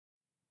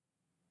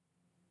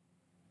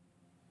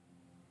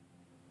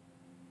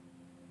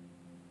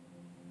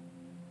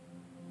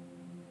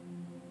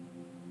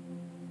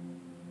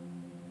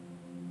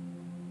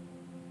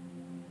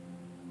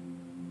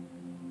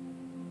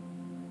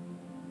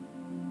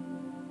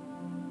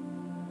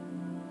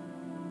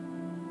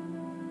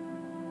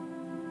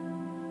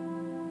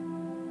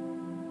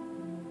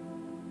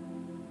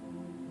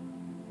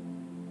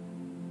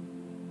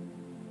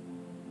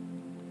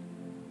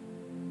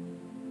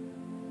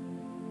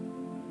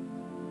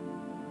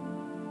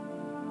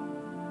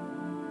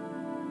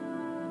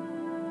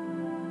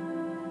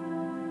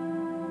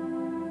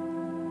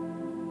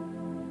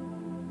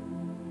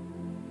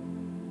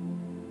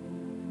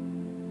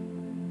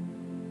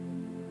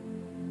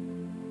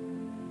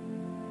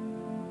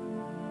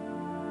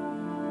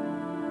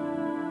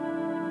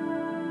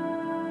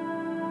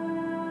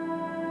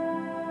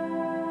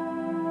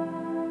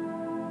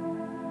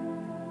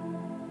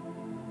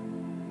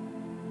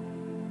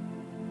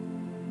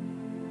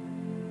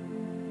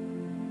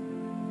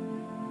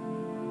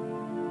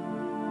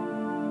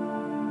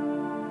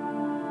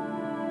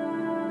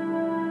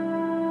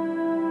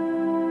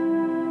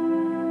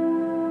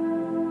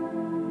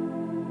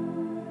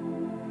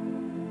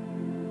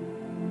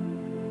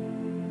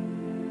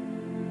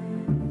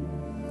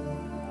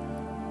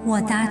我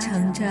搭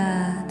乘着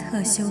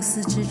特修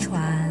斯之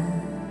船，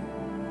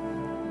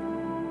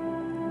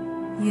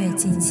阅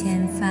尽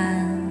千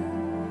帆，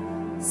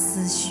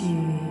思绪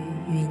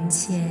云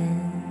间，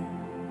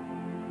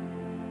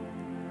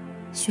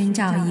寻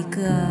找一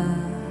个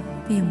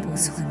并不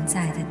存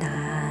在的答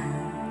案。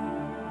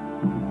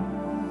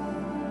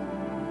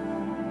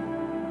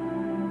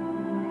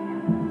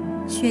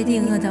薛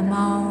定谔的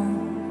猫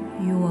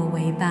与我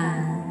为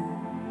伴，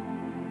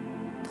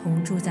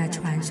同住在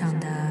船上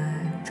的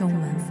中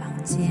文房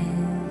间，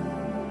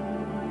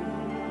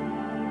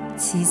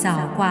起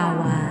早挂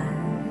晚，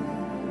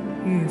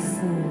日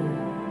复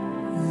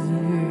一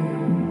日，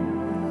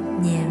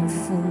年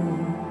复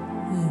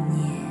一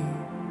年。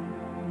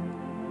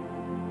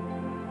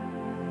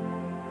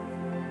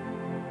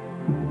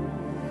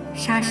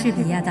莎士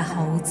比亚的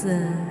猴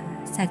子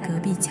在隔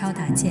壁敲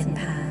打键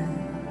盘，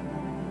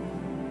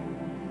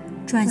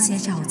撰写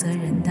沼泽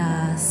人的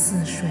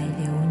似水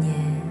流年。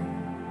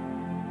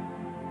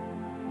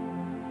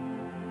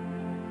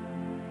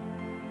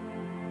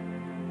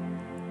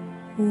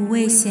5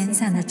位闲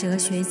散的哲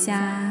学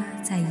家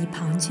在一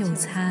旁就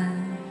餐，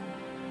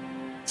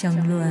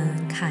争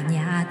论卡涅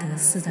阿德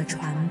斯的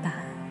船板，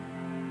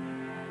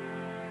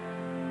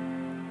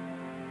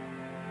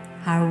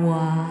而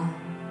我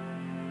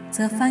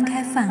则翻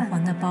开泛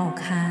黄的报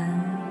刊，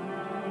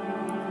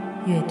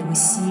阅读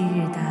昔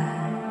日的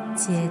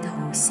街头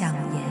巷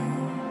言。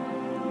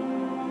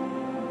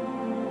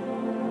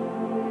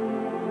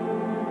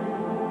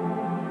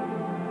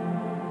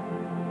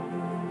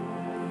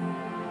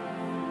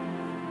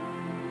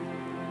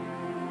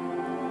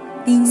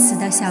濒死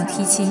的小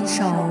提琴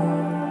手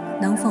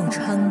能否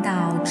撑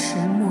到迟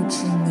暮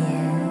之年？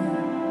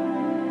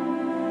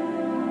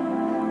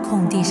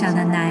空地上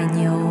的奶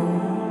牛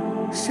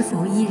是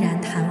否依然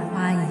昙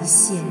花一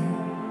现？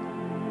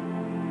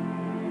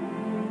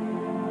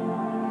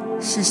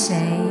是谁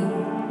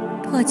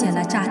破解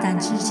了炸弹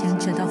知情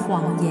者的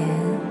谎言？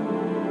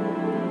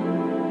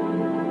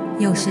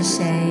又是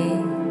谁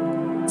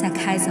在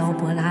开凿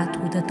柏拉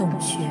图的洞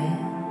穴？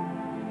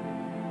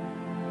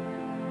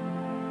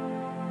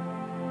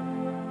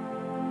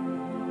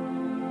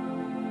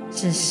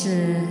只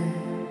是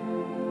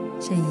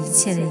这一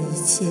切的一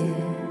切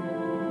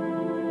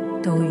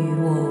都与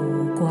我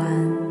无关。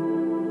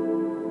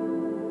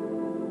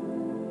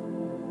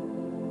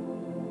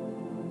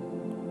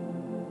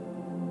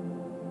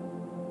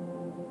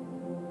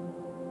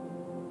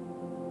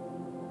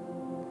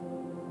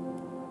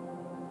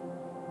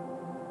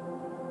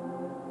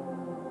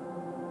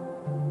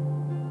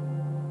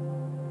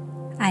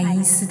爱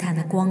因斯坦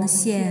的光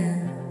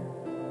线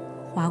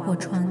划过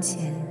窗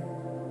前，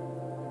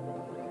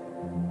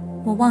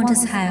我望着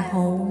彩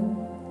虹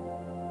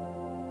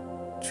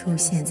出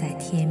现在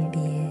天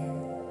边，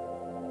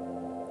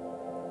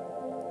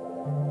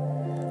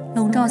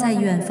笼罩在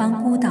远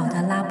方孤岛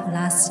的拉普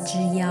拉斯之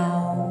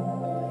腰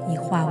已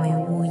化为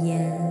乌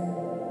烟。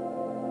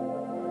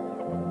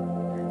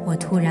我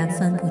突然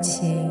分不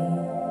清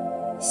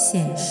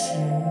现实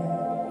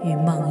与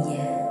梦魇。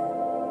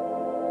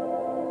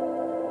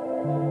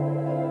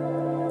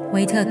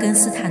维特根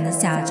斯坦的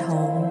甲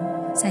虫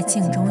在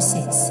镜中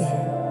显现，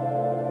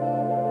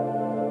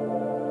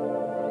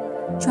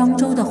庄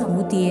周的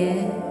蝴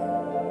蝶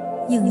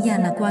应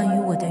验了关于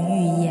我的预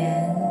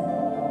言。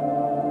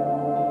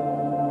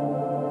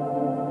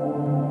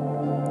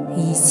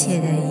一切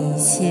的一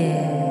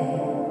切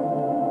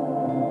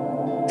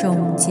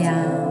终将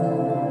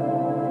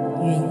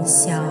云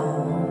消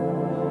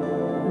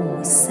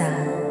雾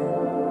散。